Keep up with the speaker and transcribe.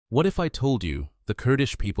What if I told you the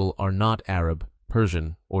Kurdish people are not Arab,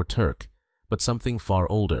 Persian, or Turk, but something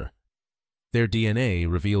far older? Their DNA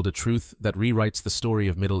revealed a truth that rewrites the story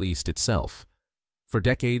of Middle East itself. For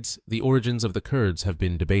decades, the origins of the Kurds have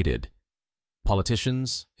been debated.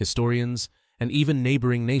 Politicians, historians, and even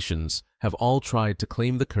neighboring nations have all tried to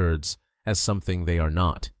claim the Kurds as something they are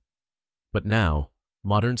not. But now,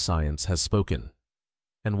 modern science has spoken.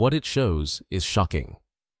 And what it shows is shocking.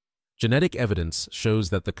 Genetic evidence shows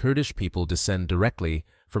that the Kurdish people descend directly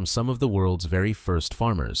from some of the world's very first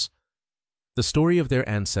farmers. The story of their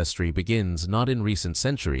ancestry begins not in recent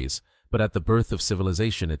centuries, but at the birth of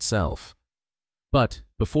civilization itself. But,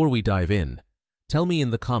 before we dive in, tell me in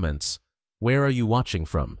the comments, where are you watching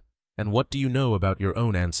from, and what do you know about your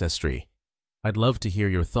own ancestry? I'd love to hear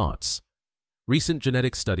your thoughts. Recent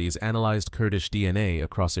genetic studies analyzed Kurdish DNA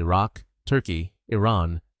across Iraq, Turkey,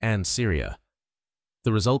 Iran, and Syria.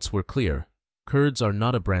 The results were clear. Kurds are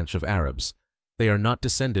not a branch of Arabs. They are not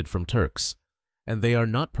descended from Turks. And they are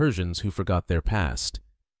not Persians who forgot their past.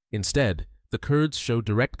 Instead, the Kurds show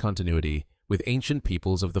direct continuity with ancient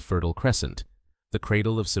peoples of the Fertile Crescent, the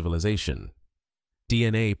cradle of civilization.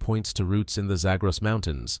 DNA points to roots in the Zagros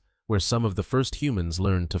Mountains, where some of the first humans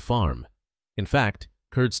learned to farm. In fact,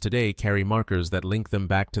 Kurds today carry markers that link them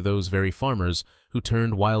back to those very farmers who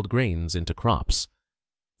turned wild grains into crops.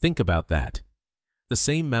 Think about that. The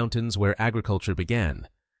same mountains where agriculture began,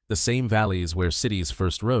 the same valleys where cities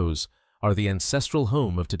first rose, are the ancestral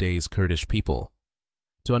home of today's Kurdish people.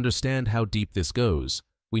 To understand how deep this goes,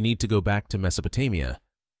 we need to go back to Mesopotamia,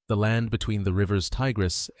 the land between the rivers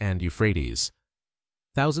Tigris and Euphrates.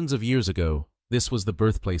 Thousands of years ago, this was the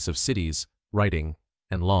birthplace of cities, writing,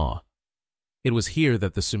 and law. It was here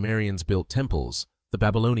that the Sumerians built temples, the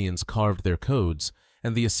Babylonians carved their codes,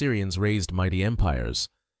 and the Assyrians raised mighty empires.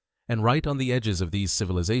 And right on the edges of these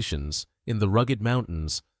civilizations, in the rugged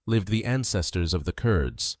mountains, lived the ancestors of the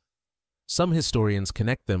Kurds. Some historians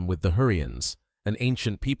connect them with the Hurrians, an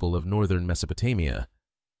ancient people of northern Mesopotamia.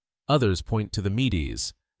 Others point to the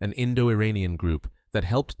Medes, an Indo-Iranian group that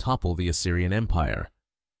helped topple the Assyrian Empire.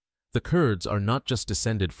 The Kurds are not just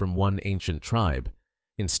descended from one ancient tribe.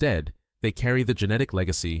 Instead, they carry the genetic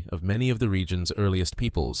legacy of many of the region's earliest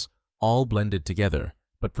peoples, all blended together,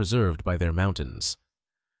 but preserved by their mountains.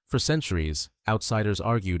 For centuries, outsiders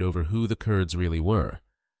argued over who the Kurds really were.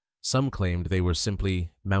 Some claimed they were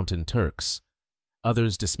simply mountain Turks.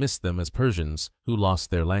 Others dismissed them as Persians who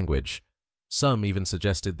lost their language. Some even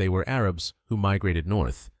suggested they were Arabs who migrated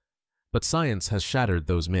north. But science has shattered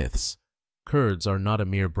those myths. Kurds are not a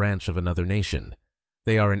mere branch of another nation.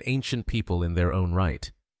 They are an ancient people in their own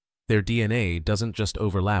right. Their DNA doesn't just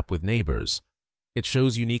overlap with neighbors. It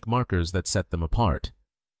shows unique markers that set them apart.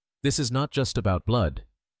 This is not just about blood.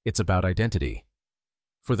 It's about identity.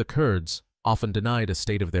 For the Kurds, often denied a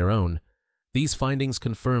state of their own, these findings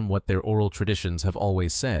confirm what their oral traditions have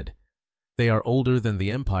always said. They are older than the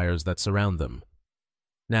empires that surround them.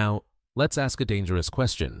 Now, let's ask a dangerous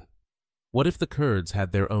question. What if the Kurds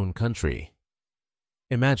had their own country?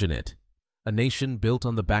 Imagine it, a nation built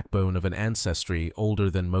on the backbone of an ancestry older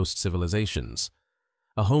than most civilizations,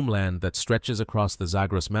 a homeland that stretches across the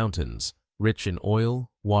Zagros Mountains, rich in oil,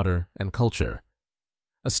 water, and culture.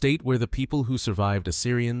 A state where the people who survived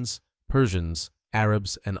Assyrians, Persians,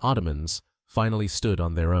 Arabs, and Ottomans finally stood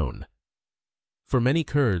on their own. For many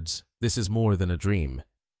Kurds, this is more than a dream.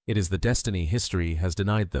 It is the destiny history has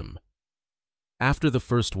denied them. After the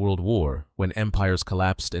First World War, when empires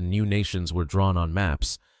collapsed and new nations were drawn on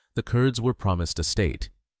maps, the Kurds were promised a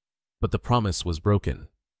state. But the promise was broken.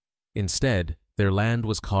 Instead, their land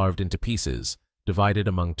was carved into pieces, divided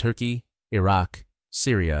among Turkey, Iraq,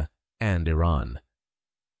 Syria, and Iran.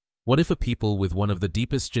 What if a people with one of the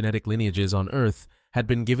deepest genetic lineages on Earth had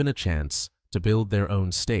been given a chance to build their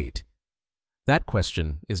own state? That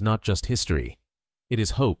question is not just history. It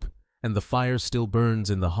is hope, and the fire still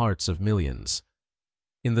burns in the hearts of millions.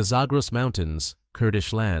 In the Zagros Mountains,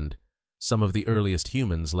 Kurdish land, some of the earliest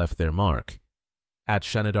humans left their mark. At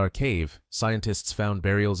Shanidar Cave, scientists found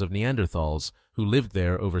burials of Neanderthals who lived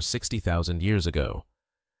there over 60,000 years ago.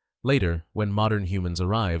 Later, when modern humans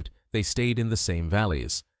arrived, they stayed in the same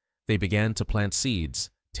valleys. They began to plant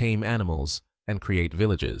seeds, tame animals, and create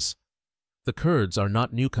villages. The Kurds are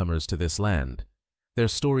not newcomers to this land. Their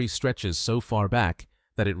story stretches so far back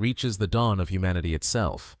that it reaches the dawn of humanity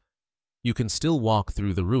itself. You can still walk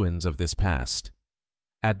through the ruins of this past.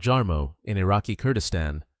 At Jarmo, in Iraqi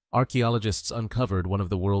Kurdistan, archaeologists uncovered one of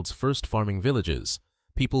the world's first farming villages,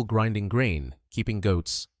 people grinding grain, keeping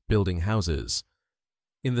goats, building houses.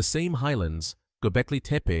 In the same highlands, Göbekli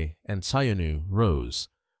Tepe and Sayonu rose,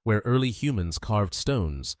 where early humans carved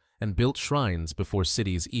stones and built shrines before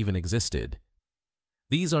cities even existed.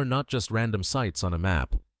 These are not just random sites on a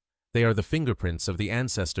map. They are the fingerprints of the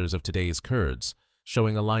ancestors of today's Kurds,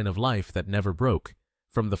 showing a line of life that never broke,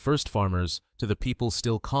 from the first farmers to the people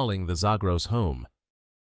still calling the Zagros home.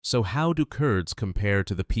 So how do Kurds compare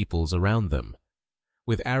to the peoples around them?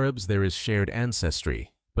 With Arabs there is shared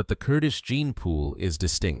ancestry, but the Kurdish gene pool is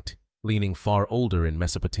distinct, leaning far older in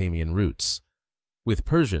Mesopotamian roots. With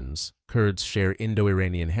Persians, Kurds share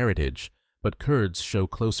Indo-Iranian heritage, but Kurds show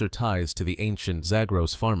closer ties to the ancient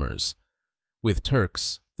Zagros farmers. With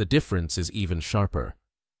Turks, the difference is even sharper.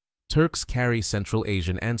 Turks carry Central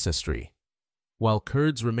Asian ancestry, while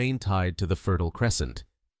Kurds remain tied to the Fertile Crescent.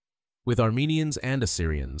 With Armenians and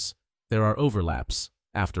Assyrians, there are overlaps.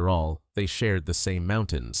 After all, they shared the same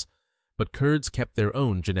mountains, but Kurds kept their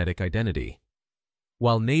own genetic identity.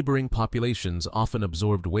 While neighboring populations often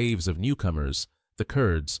absorbed waves of newcomers, the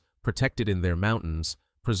Kurds, protected in their mountains,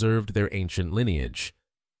 preserved their ancient lineage.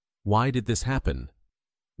 Why did this happen?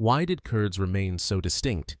 Why did Kurds remain so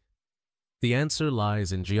distinct? The answer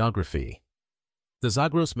lies in geography. The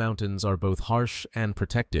Zagros Mountains are both harsh and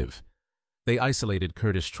protective. They isolated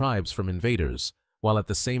Kurdish tribes from invaders, while at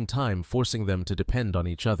the same time forcing them to depend on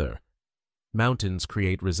each other. Mountains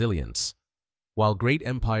create resilience. While great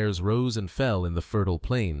empires rose and fell in the fertile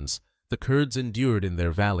plains, the Kurds endured in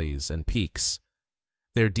their valleys and peaks.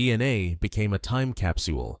 Their DNA became a time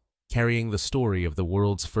capsule, carrying the story of the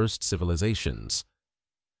world's first civilizations.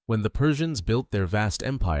 When the Persians built their vast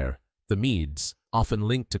empire, the Medes, often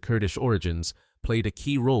linked to Kurdish origins, played a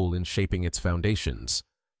key role in shaping its foundations.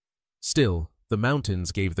 Still, the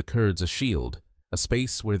mountains gave the Kurds a shield, a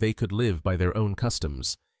space where they could live by their own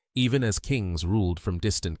customs, even as kings ruled from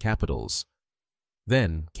distant capitals.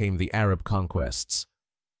 Then came the Arab conquests.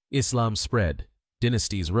 Islam spread,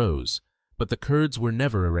 dynasties rose, but the Kurds were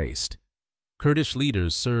never erased. Kurdish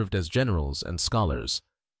leaders served as generals and scholars.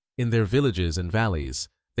 In their villages and valleys,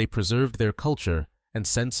 they preserved their culture and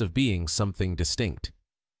sense of being something distinct.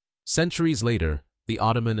 Centuries later, the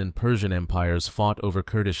Ottoman and Persian empires fought over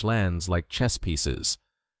Kurdish lands like chess pieces.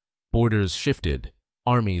 Borders shifted,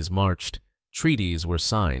 armies marched, treaties were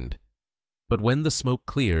signed. But when the smoke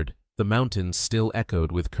cleared, the mountains still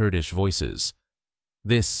echoed with Kurdish voices.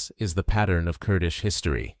 This is the pattern of Kurdish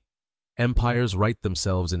history. Empires write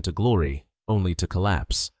themselves into glory, only to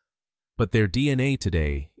collapse. But their DNA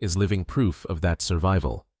today is living proof of that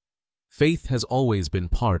survival. Faith has always been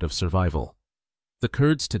part of survival. The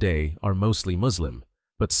Kurds today are mostly Muslim,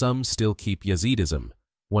 but some still keep Yazidism,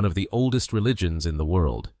 one of the oldest religions in the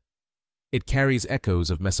world. It carries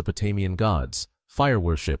echoes of Mesopotamian gods, fire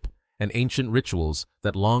worship, and ancient rituals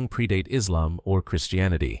that long predate Islam or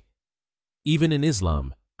Christianity. Even in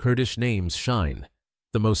Islam, Kurdish names shine,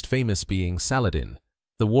 the most famous being Saladin,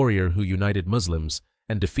 the warrior who united Muslims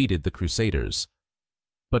and defeated the Crusaders.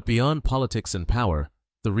 But beyond politics and power,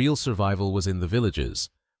 the real survival was in the villages,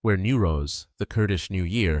 where Newroz, the Kurdish New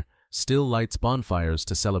Year, still lights bonfires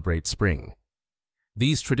to celebrate spring.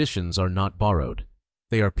 These traditions are not borrowed.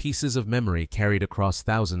 They are pieces of memory carried across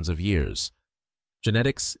thousands of years.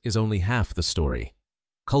 Genetics is only half the story.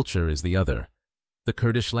 Culture is the other. The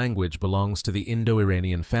Kurdish language belongs to the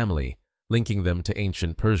Indo-Iranian family, linking them to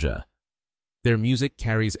ancient Persia. Their music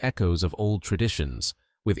carries echoes of old traditions,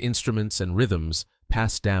 with instruments and rhythms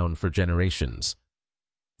passed down for generations.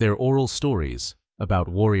 Their oral stories, about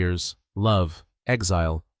warriors, love,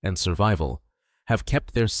 exile, and survival, have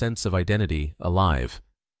kept their sense of identity alive.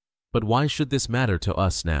 But why should this matter to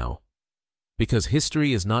us now? Because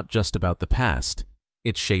history is not just about the past,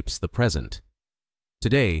 it shapes the present.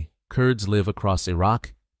 Today, Kurds live across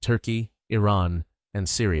Iraq, Turkey, Iran, and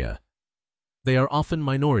Syria. They are often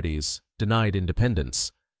minorities, denied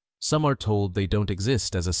independence. Some are told they don't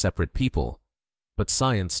exist as a separate people, but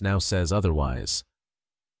science now says otherwise.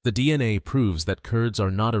 The DNA proves that Kurds are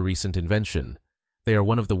not a recent invention. They are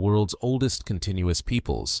one of the world's oldest continuous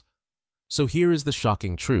peoples. So here is the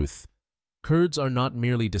shocking truth. Kurds are not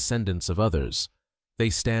merely descendants of others. They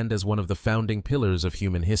stand as one of the founding pillars of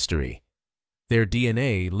human history. Their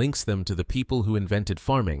DNA links them to the people who invented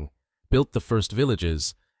farming, built the first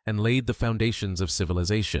villages, and laid the foundations of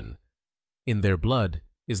civilization. In their blood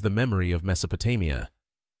is the memory of Mesopotamia.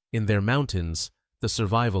 In their mountains, the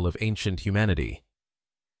survival of ancient humanity.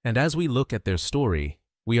 And as we look at their story,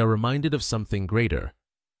 we are reminded of something greater,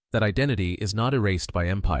 that identity is not erased by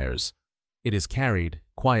empires. It is carried,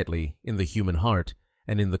 quietly, in the human heart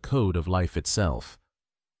and in the code of life itself.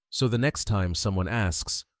 So the next time someone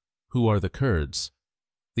asks, "Who are the Kurds?"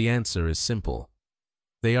 the answer is simple.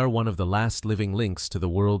 They are one of the last living links to the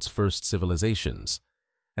world's first civilizations,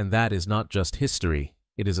 and that is not just history,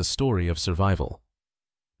 it is a story of survival.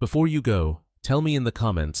 Before you go, tell me in the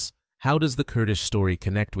comments, how does the Kurdish story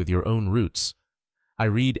connect with your own roots? I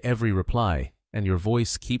read every reply, and your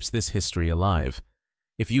voice keeps this history alive.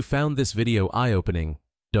 If you found this video eye-opening,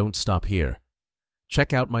 don't stop here.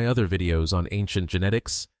 Check out my other videos on ancient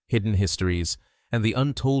genetics, hidden histories, and the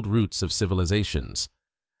untold roots of civilizations.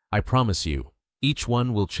 I promise you, each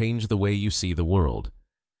one will change the way you see the world.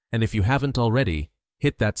 And if you haven't already,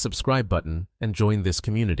 hit that subscribe button and join this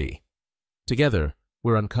community. Together,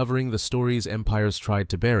 we're uncovering the stories empires tried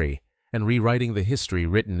to bury and rewriting the history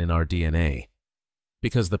written in our DNA.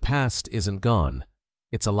 Because the past isn't gone,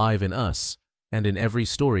 it's alive in us and in every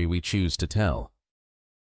story we choose to tell.